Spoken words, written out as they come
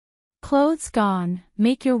clothes gone,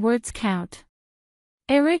 make your words count.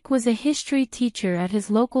 Eric was a history teacher at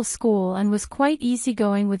his local school and was quite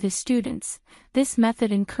easygoing with his students. This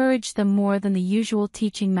method encouraged them more than the usual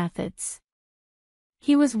teaching methods.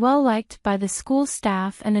 He was well liked by the school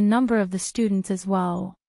staff and a number of the students as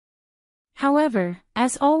well. However,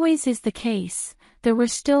 as always is the case, there were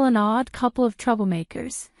still an odd couple of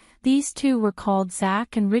troublemakers. These two were called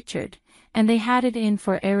Zack and Richard, and they had it in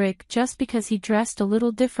for Eric just because he dressed a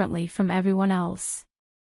little differently from everyone else.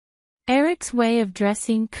 Eric's way of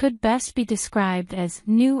dressing could best be described as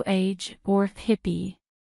New Age or hippie.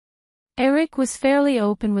 Eric was fairly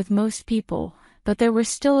open with most people, but there were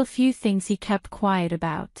still a few things he kept quiet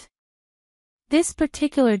about. This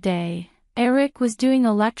particular day, Eric was doing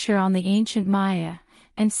a lecture on the ancient Maya,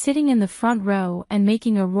 and sitting in the front row and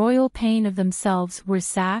making a royal pain of themselves were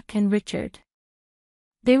Zack and Richard.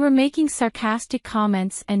 They were making sarcastic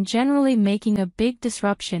comments and generally making a big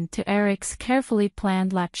disruption to Eric's carefully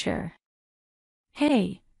planned lecture.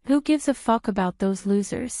 Hey, who gives a fuck about those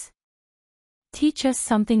losers? Teach us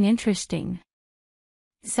something interesting.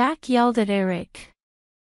 Zack yelled at Eric.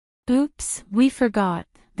 Oops, we forgot,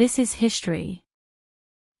 this is history.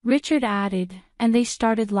 Richard added, and they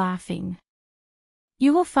started laughing.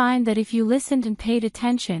 You will find that if you listened and paid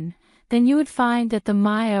attention, then you would find that the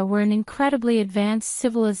Maya were an incredibly advanced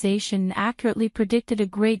civilization and accurately predicted a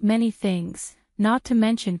great many things, not to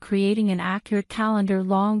mention creating an accurate calendar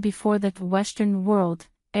long before the Western world,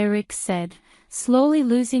 Eric said, slowly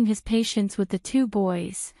losing his patience with the two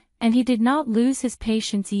boys, and he did not lose his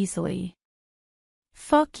patience easily.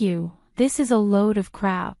 Fuck you, this is a load of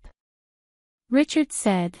crap. Richard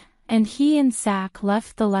said, and he and Zack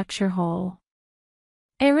left the lecture hall.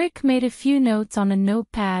 Eric made a few notes on a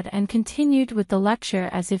notepad and continued with the lecture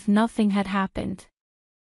as if nothing had happened.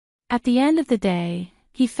 At the end of the day,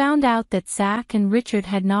 he found out that Zack and Richard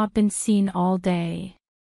had not been seen all day.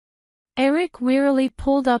 Eric wearily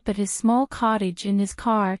pulled up at his small cottage in his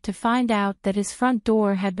car to find out that his front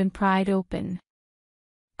door had been pried open.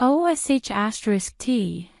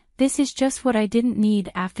 OSH*T, this is just what I didn't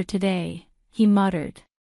need after today, he muttered.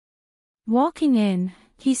 Walking in,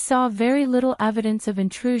 he saw very little evidence of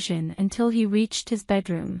intrusion until he reached his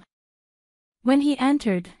bedroom. When he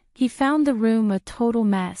entered, he found the room a total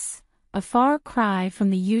mess, a far cry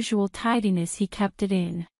from the usual tidiness he kept it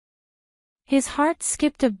in. His heart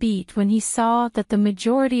skipped a beat when he saw that the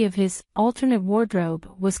majority of his alternate wardrobe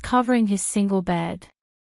was covering his single bed.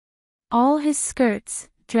 All his skirts,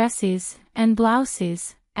 dresses, and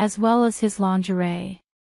blouses, as well as his lingerie.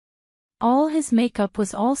 All his makeup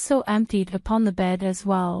was also emptied upon the bed as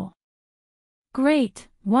well. Great,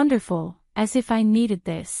 wonderful, as if I needed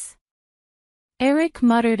this. Eric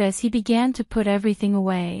muttered as he began to put everything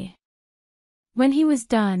away. When he was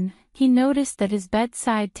done, he noticed that his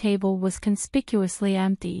bedside table was conspicuously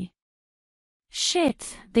empty.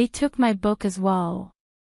 Shit, they took my book as well.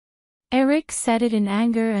 Eric said it in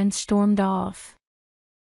anger and stormed off.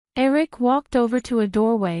 Eric walked over to a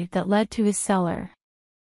doorway that led to his cellar.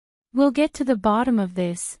 We'll get to the bottom of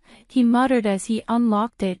this, he muttered as he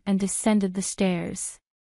unlocked it and descended the stairs.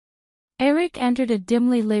 Eric entered a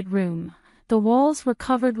dimly lit room. The walls were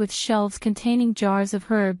covered with shelves containing jars of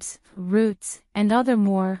herbs, roots, and other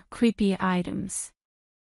more creepy items.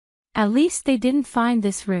 At least they didn't find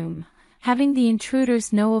this room. Having the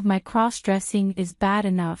intruders know of my cross-dressing is bad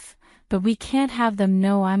enough, but we can't have them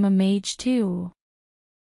know I'm a mage too.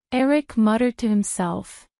 Eric muttered to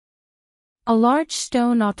himself. A large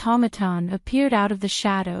stone automaton appeared out of the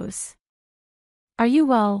shadows. Are you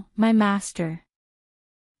well, my master?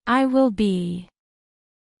 I will be.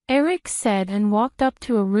 Eric said and walked up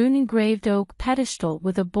to a rune-engraved oak pedestal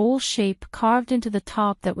with a bowl shape carved into the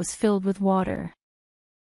top that was filled with water.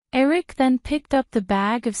 Eric then picked up the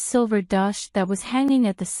bag of silver dust that was hanging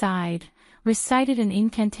at the side, recited an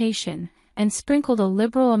incantation, and sprinkled a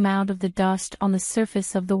liberal amount of the dust on the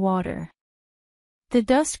surface of the water. The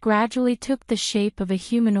dust gradually took the shape of a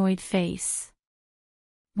humanoid face.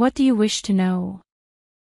 What do you wish to know?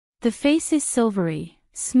 The face's silvery,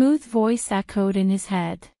 smooth voice echoed in his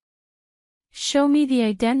head. Show me the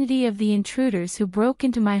identity of the intruders who broke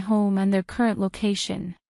into my home and their current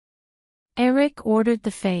location. Eric ordered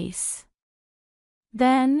the face.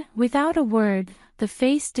 Then, without a word, the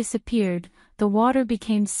face disappeared, the water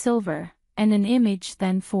became silver, and an image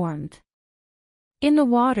then formed. In the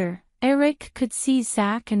water, Eric could see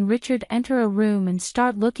Zack and Richard enter a room and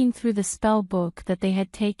start looking through the spell book that they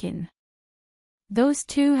had taken. Those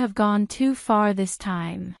two have gone too far this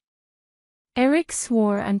time. Eric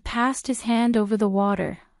swore and passed his hand over the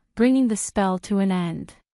water, bringing the spell to an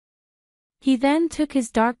end. He then took his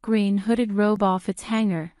dark green hooded robe off its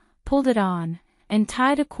hanger, pulled it on, and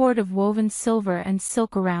tied a cord of woven silver and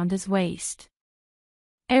silk around his waist.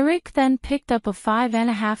 Eric then picked up a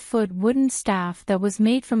 5.5-foot wooden staff that was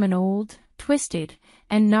made from an old, twisted,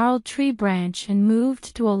 and gnarled tree branch and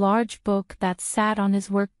moved to a large book that sat on his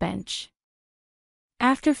workbench.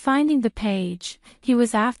 After finding the page,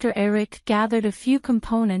 Eric gathered a few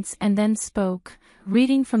components and then spoke,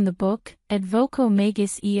 reading from the book, Advoco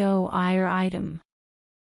magis eo ire item.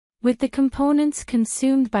 With the components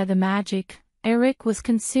consumed by the magic, Eric was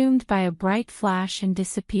consumed by a bright flash and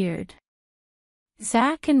disappeared.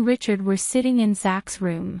 Zack and Richard were sitting in Zack's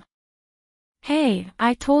room. "Hey,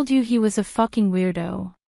 I told you he was a fucking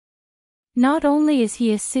weirdo. Not only is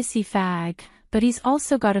he a sissy fag, but he's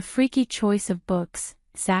also got a freaky choice of books,"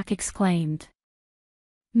 Zack exclaimed.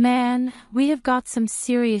 "Man, we have got some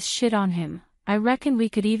serious shit on him. I reckon we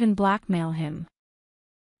could even blackmail him,"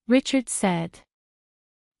 Richard said.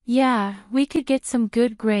 "Yeah, we could get some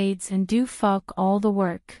good grades and do fuck all the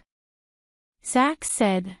work," Zack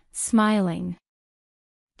said, smiling.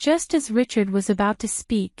 Just as Richard was about to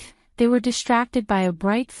speak, they were distracted by a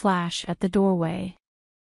bright flash at the doorway.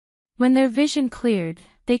 When their vision cleared,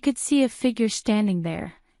 they could see a figure standing there.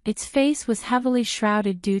 Its face was heavily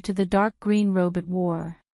shrouded due to the dark green robe it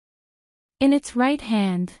wore. In its right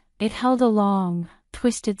hand, it held a long,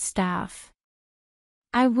 twisted staff.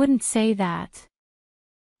 "I wouldn't say that,"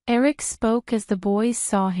 Eric spoke as the boys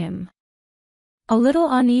saw him. A little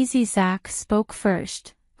uneasy, Zack spoke first.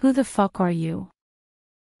 "Who the fuck are you?"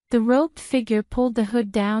 The robed figure pulled the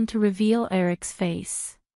hood down to reveal Eric's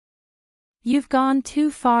face. "You've gone too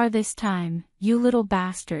far this time, you little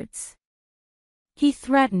bastards," he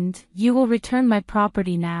threatened. "You will return my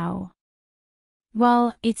property now." "Well,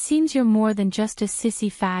 it seems you're more than just a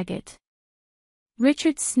sissy faggot,"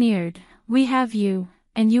 Richard sneered. "We have you,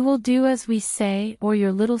 and you will do as we say or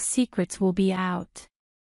your little secrets will be out."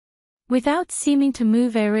 Without seeming to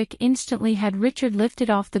move, Eric instantly had Richard lifted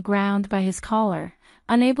off the ground by his collar,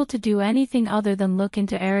 unable to do anything other than look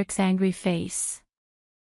into Eric's angry face.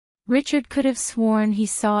 Richard could have sworn he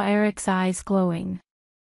saw Eric's eyes glowing.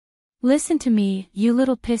 "Listen to me, you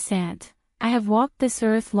little pissant. I have walked this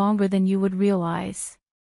earth longer than you would realize.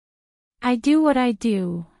 I do what I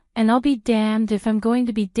do, and I'll be damned if I'm going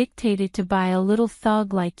to be dictated to by a little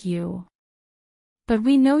thug like you. But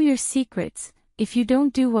we know your secrets. If you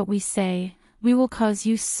don't do what we say, we will cause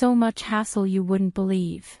you so much hassle you wouldn't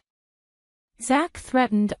believe," Zack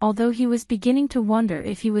threatened, although he was beginning to wonder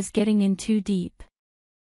if he was getting in too deep.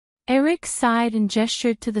 Eric sighed and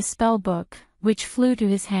gestured to the spell book, which flew to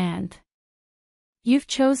his hand. "You've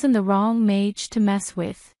chosen the wrong mage to mess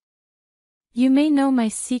with. You may know my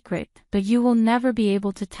secret, but you will never be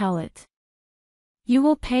able to tell it. You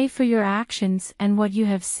will pay for your actions and what you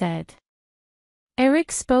have said."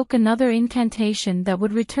 Eric spoke another incantation that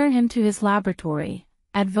would return him to his laboratory,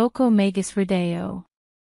 Advoco magis redeo.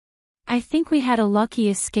 "I think we had a lucky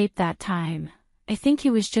escape that time. I think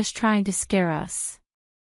he was just trying to scare us."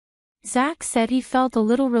 Zack said he felt a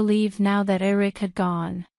little relieved now that Eric had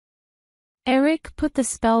gone. Eric put the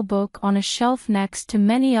spell book on a shelf next to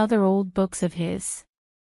many other old books of his.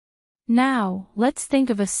 "Now, let's think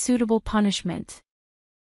of a suitable punishment.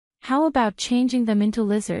 How about changing them into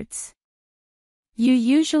lizards?" "You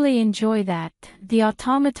usually enjoy that," the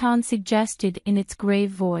automaton suggested in its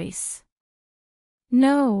grave voice.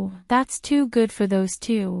 "No, that's too good for those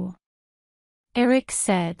two," Eric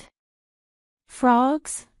said.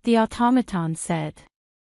 "Frogs?" the automaton said.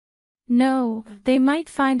 "No, they might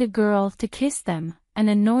find a girl to kiss them, an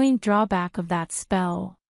annoying drawback of that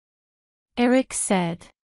spell," Eric said.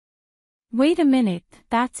 "Wait a minute,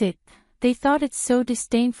 that's it. They thought it so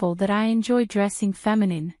disdainful that I enjoy dressing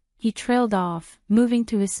feminine," he trailed off, moving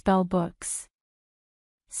to his spell books.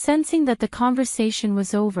 Sensing that the conversation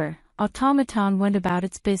was over, automaton went about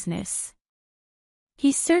its business.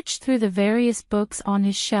 He searched through the various books on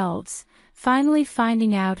his shelves, finally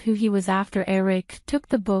finding out who he was after. Eric took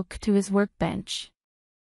the book to his workbench.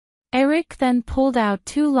 Eric then pulled out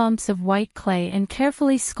 2 lumps of white clay and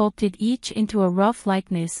carefully sculpted each into a rough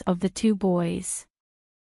likeness of the 2 boys.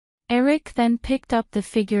 Eric then picked up the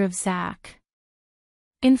figure of Zack.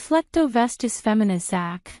 "Inflecto vestis femina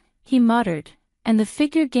Zack," he muttered, and the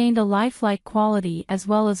figure gained a lifelike quality as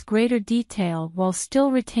well as greater detail while still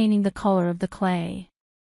retaining the color of the clay.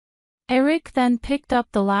 Eric then picked up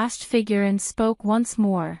the last figure and spoke once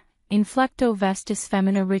more, "Inflecto vestis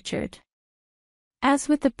femina Richard." As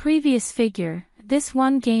with the previous figure, this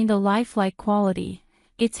one gained a lifelike quality.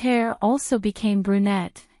 Its hair also became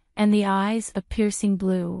brunette, and the eyes a piercing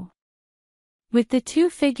blue. With the 2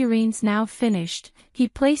 figurines now finished, he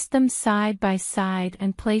placed them side by side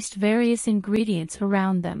and placed various ingredients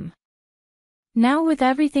around them. Now with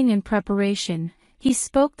everything in preparation, he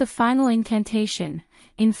spoke the final incantation,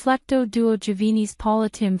 Inflecto duo divinis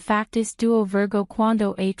politim factis duo Virgo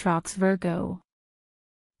quando atrox Virgo.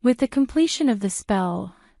 With the completion of the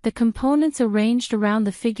spell, the components arranged around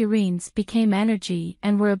the figurines became energy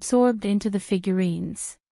and were absorbed into the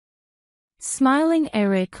figurines. Smiling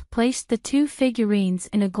Eric placed the two figurines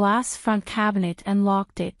in a glass front cabinet and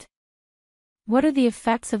locked it. "What are the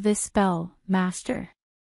effects of this spell, Master?"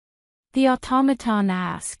 the automaton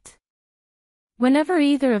asked. "Whenever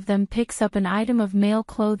either of them picks up an item of male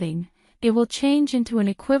clothing, it will change into an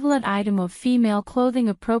equivalent item of female clothing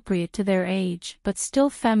appropriate to their age but still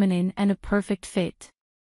feminine and a perfect fit.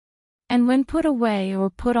 And when put away or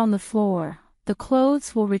put on the floor, the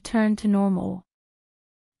clothes will return to normal.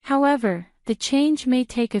 However, the change may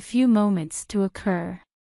take a few moments to occur."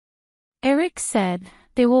 Eric said,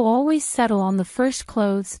 "They will always settle on the first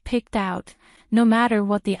clothes picked out, no matter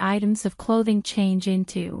what the items of clothing change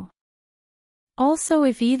into. Also,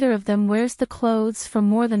 if either of them wears the clothes for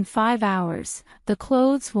more than 5 hours, the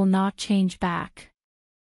clothes will not change back."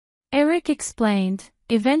 Eric explained,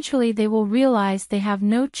 "Eventually they will realize they have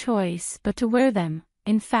no choice but to wear them.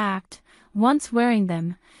 In fact, once wearing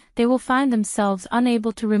them, they will find themselves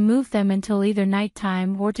unable to remove them until either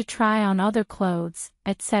nighttime or to try on other clothes,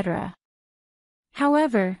 etc.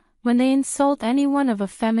 However, when they insult anyone of a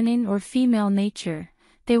feminine or female nature,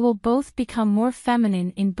 they will both become more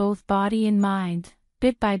feminine in both body and mind,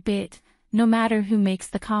 bit by bit, no matter who makes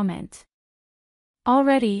the comment.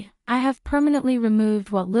 Already, I have permanently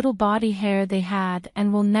removed what little body hair they had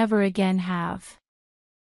and will never again have."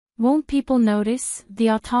 "Won't people notice?" the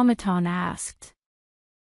automaton asked.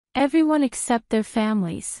 "Everyone except their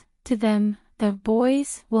families. To them, the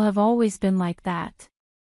boys will have always been like that."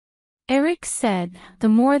 Eric said, "The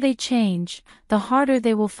more they change, the harder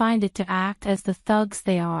they will find it to act as the thugs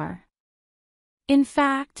they are. In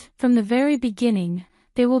fact, from the very beginning,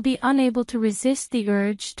 they will be unable to resist the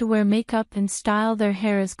urge to wear makeup and style their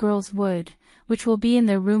hair as girls would, which will be in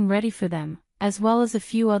their room ready for them, as well as a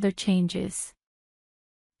few other changes."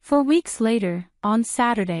 4 weeks later, on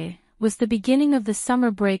Saturday, was the beginning of the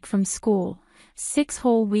summer break from school, 6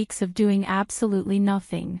 whole weeks of doing absolutely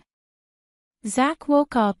nothing. Zack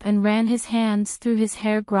woke up and ran his hands through his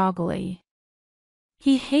hair groggily.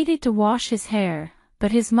 He hated to wash his hair,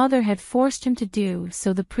 but his mother had forced him to do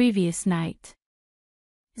so the previous night.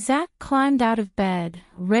 Zack climbed out of bed,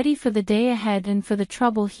 ready for the day ahead and for the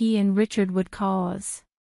trouble he and Richard would cause.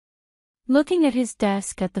 Looking at his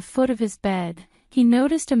desk at the foot of his bed, he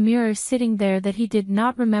noticed a mirror sitting there that he did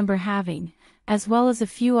not remember having, as well as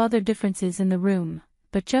a few other differences in the room,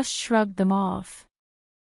 but just shrugged them off.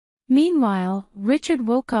 Meanwhile, Richard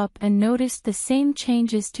woke up and noticed the same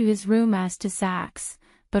changes to his room as to Zack's,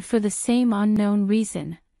 but for the same unknown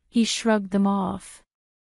reason, he shrugged them off.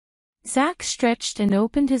 Zack stretched and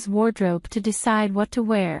opened his wardrobe to decide what to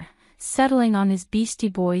wear, settling on his Beastie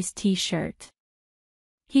Boys t-shirt.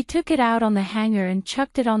 He took it out on the hanger and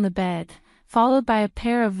chucked it on the bed, followed by a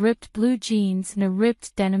pair of ripped blue jeans and a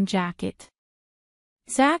ripped denim jacket.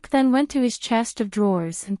 Zack then went to his chest of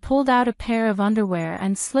drawers and pulled out a pair of underwear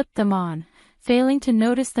and slipped them on, failing to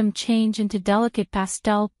notice them change into delicate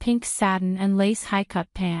pastel pink satin and lace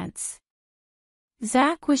high-cut pants.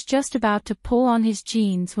 Zack was just about to pull on his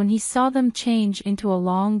jeans when he saw them change into a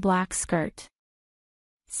long black skirt.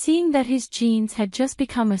 Seeing that his jeans had just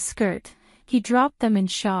become a skirt, he dropped them in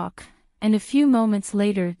shock, and a few moments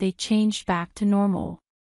later they changed back to normal.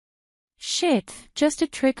 "Shit, just a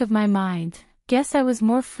trick of my mind. Guess I was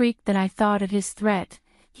more freaked than I thought at his threat,"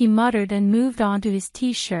 he muttered and moved on to his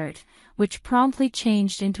t-shirt, which promptly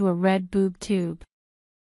changed into a red boob tube.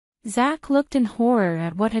 Zack looked in horror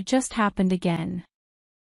at what had just happened again.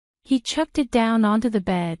 He chucked it down onto the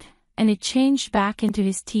bed, and it changed back into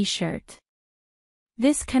his t-shirt.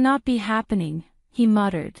 "This cannot be happening," he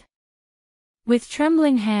muttered. With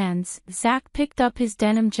trembling hands, Zack picked up his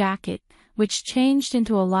denim jacket, which changed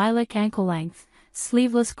into a lilac ankle-length,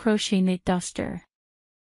 sleeveless crochet knit duster.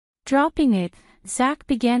 Dropping it, Zack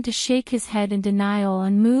began to shake his head in denial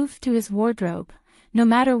and moved to his wardrobe. No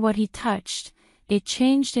matter what he touched, it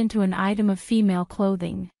changed into an item of female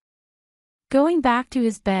clothing. Going back to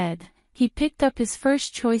his bed, he picked up his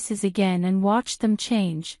first choices again and watched them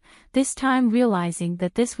change, this time realizing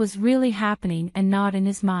that this was really happening and not in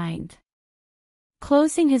his mind.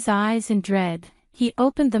 Closing his eyes in dread, he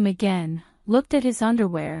opened them again, looked at his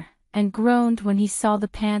underwear, and groaned when he saw the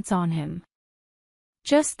pants on him.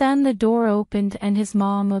 Just then the door opened and his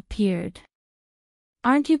mom appeared.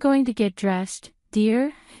 "Aren't you going to get dressed,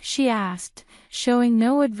 dear?" she asked, showing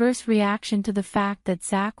no adverse reaction to the fact that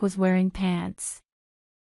Zack was wearing pants.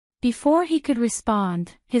 Before he could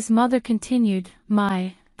respond, his mother continued,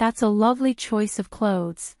 "My, that's a lovely choice of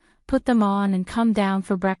clothes, put them on and come down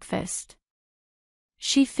for breakfast."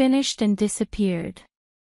 She finished and disappeared.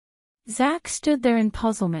 Zack stood there in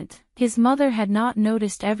puzzlement. His mother had not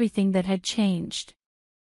noticed everything that had changed.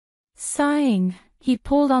 Sighing, he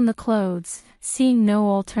pulled on the clothes, seeing no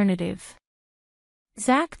alternative.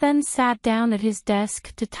 Zack then sat down at his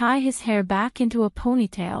desk to tie his hair back into a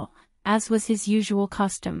ponytail, as was his usual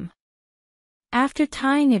custom. After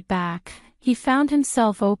tying it back, he found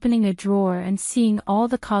himself opening a drawer and seeing all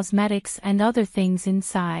the cosmetics and other things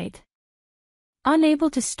inside. Unable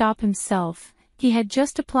to stop himself, he had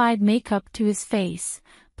just applied makeup to his face,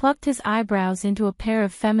 plucked his eyebrows into a pair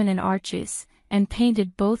of feminine arches, and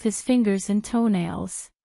painted both his fingers and toenails.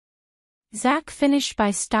 Zack finished by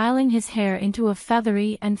styling his hair into a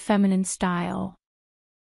feathery and feminine style.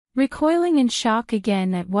 Recoiling in shock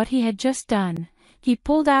again at what he had just done, he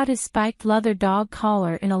pulled out his spiked leather dog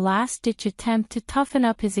collar in a last-ditch attempt to toughen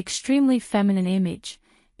up his extremely feminine image.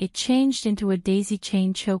 It changed into a daisy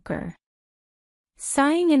chain choker.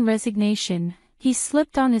 Sighing in resignation, he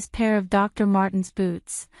slipped on his pair of Dr. Martens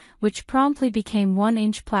boots, which promptly became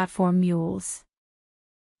 1-inch platform mules.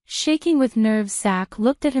 Shaking with nerves, Zack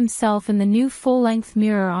looked at himself in the new full-length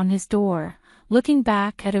mirror on his door, looking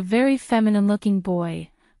back at a very feminine-looking boy,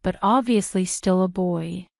 but obviously still a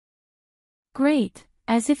boy. Great,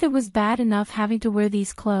 as if it was bad enough having to wear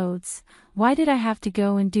these clothes, why did I have to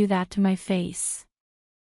go and do that to my face?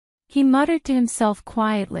 He muttered to himself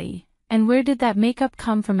quietly, and where did that makeup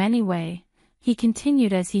come from anyway? He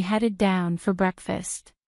continued as he headed down for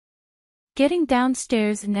breakfast. Getting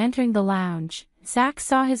downstairs and entering the lounge, Zack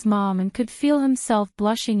saw his mom and could feel himself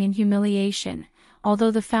blushing in humiliation,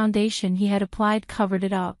 although the foundation he had applied covered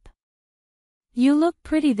it up. "You look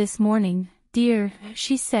pretty this morning, dear,"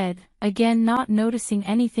 she said, again not noticing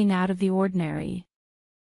anything out of the ordinary.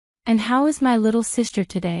 "And how is my little sister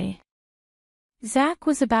today?" Zack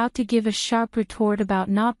was about to give a sharp retort about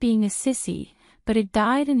not being a sissy, but it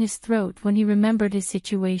died in his throat when he remembered his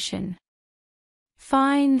situation.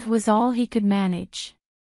 "Fine," was all he could manage.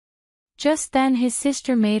 Just then his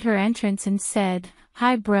sister made her entrance and said,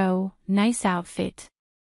 "Hi bro, nice outfit."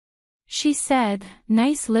 She said,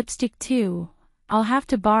 "Nice lipstick too, I'll have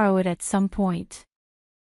to borrow it at some point."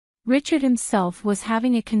 Richard himself was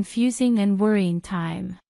having a confusing and worrying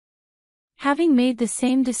time. Having made the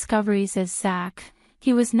same discoveries as Zack,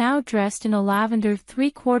 he was now dressed in a lavender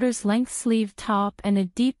 3/4 length sleeve top and a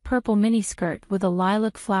deep purple miniskirt with a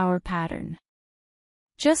lilac flower pattern.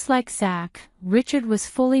 Just like Zack, Richard was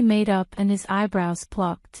fully made up and his eyebrows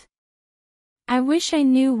plucked. "I wish I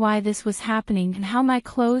knew why this was happening and how my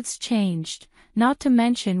clothes changed, not to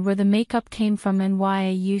mention where the makeup came from and why I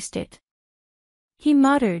used it," he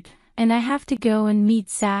muttered, "and I have to go and meet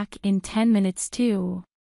Zack in 10 minutes too."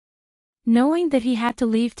 Knowing that he had to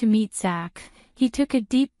leave to meet Zack, he took a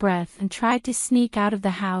deep breath and tried to sneak out of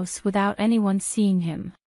the house without anyone seeing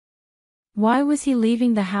him. Why was he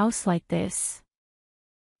leaving the house like this?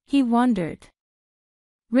 He wondered.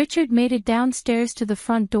 Richard made it downstairs to the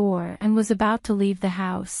front door and was about to leave the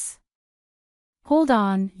house. "Hold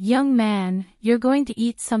on, young man, you're going to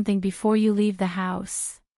eat something before you leave the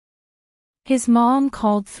house," his mom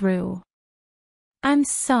called through. "I'm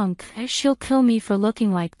sunk, she'll kill me for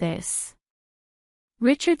looking like this,"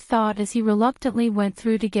 Richard thought as he reluctantly went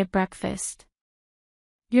through to get breakfast.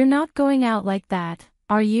 "You're not going out like that,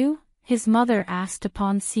 are you?" his mother asked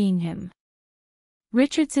upon seeing him.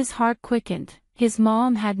 Richard's heart quickened, his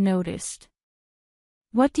mom had noticed.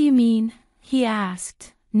 "What do you mean?" he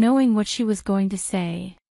asked, knowing what she was going to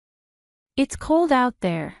say. "It's cold out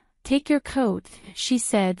there, take your coat," she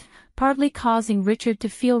said, partly causing Richard to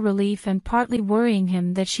feel relief and partly worrying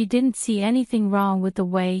him that she didn't see anything wrong with the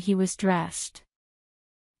way he was dressed.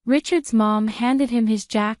 Richard's mom handed him his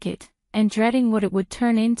jacket, and dreading what it would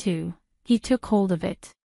turn into, he took hold of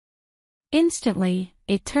it. Instantly,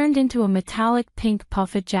 it turned into a metallic pink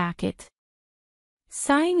puffed jacket.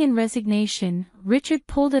 Sighing in resignation, Richard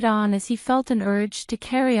pulled it on as he felt an urge to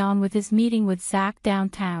carry on with his meeting with Zack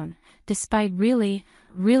downtown, despite really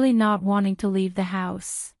not wanting to leave the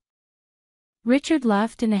house. Richard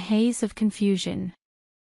left in a haze of confusion.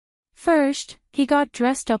 First, he got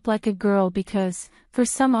dressed up like a girl because, for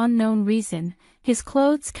some unknown reason, his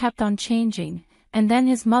clothes kept on changing, and then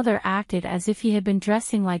his mother acted as if he had been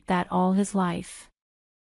dressing like that all his life.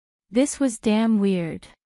 This was damn weird.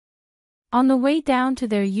 On the way down to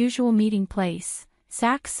their usual meeting place,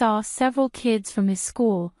 Zack saw several kids from his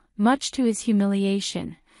school. Much to his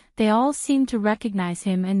humiliation, they all seemed to recognize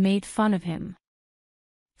him and made fun of him.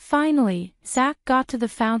 Finally, Zack got to the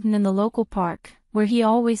fountain in the local park, where he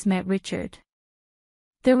always met Richard.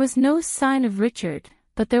 There was no sign of Richard,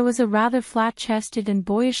 but there was a rather flat-chested and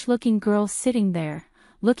boyish-looking girl sitting there,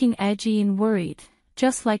 looking edgy and worried,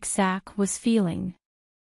 just like Zack was feeling.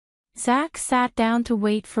 Zack sat down to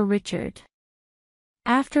wait for Richard.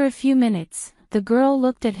 After a few minutes, the girl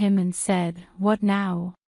looked at him and said, "What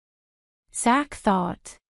now?" Zack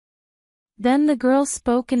thought. Then the girl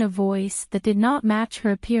spoke in a voice that did not match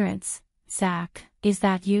her appearance. "Zack, is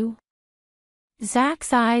that you?"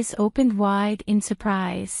 Zack's eyes opened wide in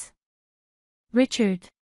surprise. "Richard."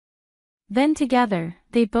 Then together,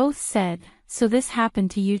 they both said, "So this happened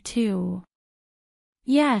to you too?"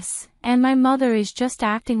 "Yes, and my mother is just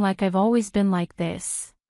acting like I've always been like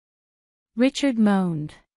this." Richard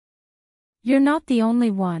moaned. "You're not the only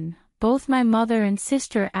one, both my mother and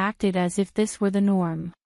sister acted as if this were the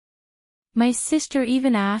norm. My sister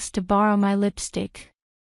even asked to borrow my lipstick."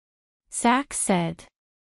 Zack said.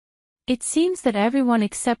 "It seems that everyone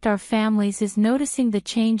except our families is noticing the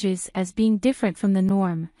changes as being different from the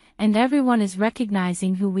norm, and everyone is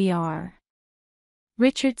recognizing who we are."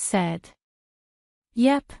 Richard said.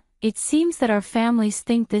 "Yep, it seems that our families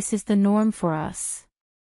think this is the norm for us."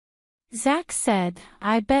 Zack said,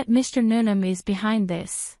 "I bet Mr. Nunham is behind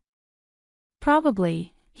this."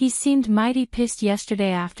 "Probably, he seemed mighty pissed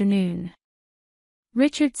yesterday afternoon."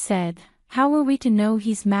 Richard said, "How were we to know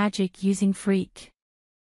he's magic using freak?"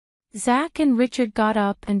 Zack and Richard got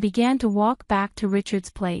up and began to walk back to Richard's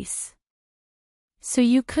place. "So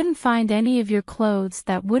you couldn't find any of your clothes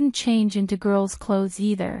that wouldn't change into girls' clothes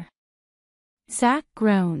either?" Zack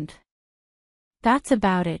groaned. "That's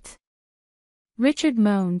about it." Richard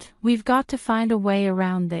moaned, "We've got to find a way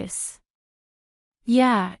around this."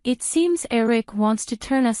 "Yeah, it seems Eric wants to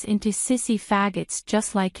turn us into sissy faggots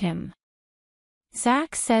just like him,"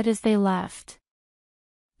 Zack said as they left.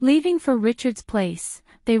 Leaving for Richard's place,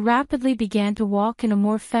 they rapidly began to walk in a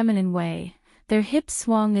more feminine way. Their hips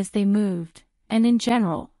swung as they moved, and in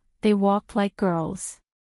general, they walked like girls.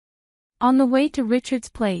 On the way to Richard's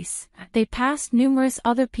place, they passed numerous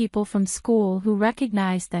other people from school who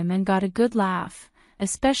recognized them and got a good laugh,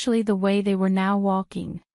 especially the way they were now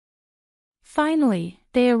walking. Finally,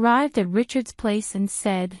 they arrived at Richard's place and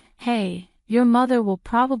said, "Hey, your mother will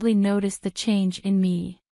probably notice the change in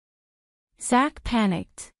me." Zack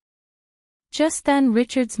panicked. Just then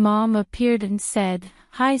Richard's mom appeared and said,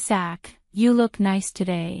 "Hi Zack, you look nice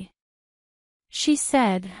today." She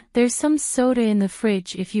said, "There's some soda in the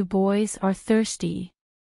fridge if you boys are thirsty."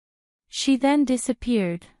 She then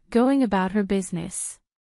disappeared, going about her business.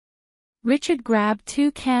 Richard grabbed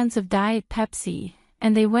 2 cans of Diet Pepsi,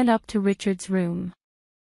 and they went up to Richard's room.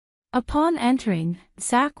 Upon entering,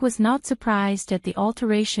 Zack was not surprised at the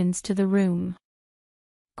alterations to the room.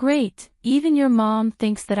 "Great, even your mom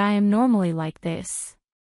thinks that I am normally like this.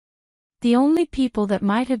 The only people that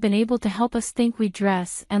might have been able to help us think we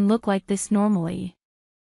dress and look like this normally."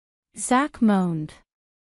 Zack moaned.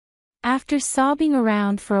 After sobbing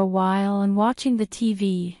around for a while and watching the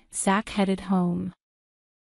TV, Zack headed home.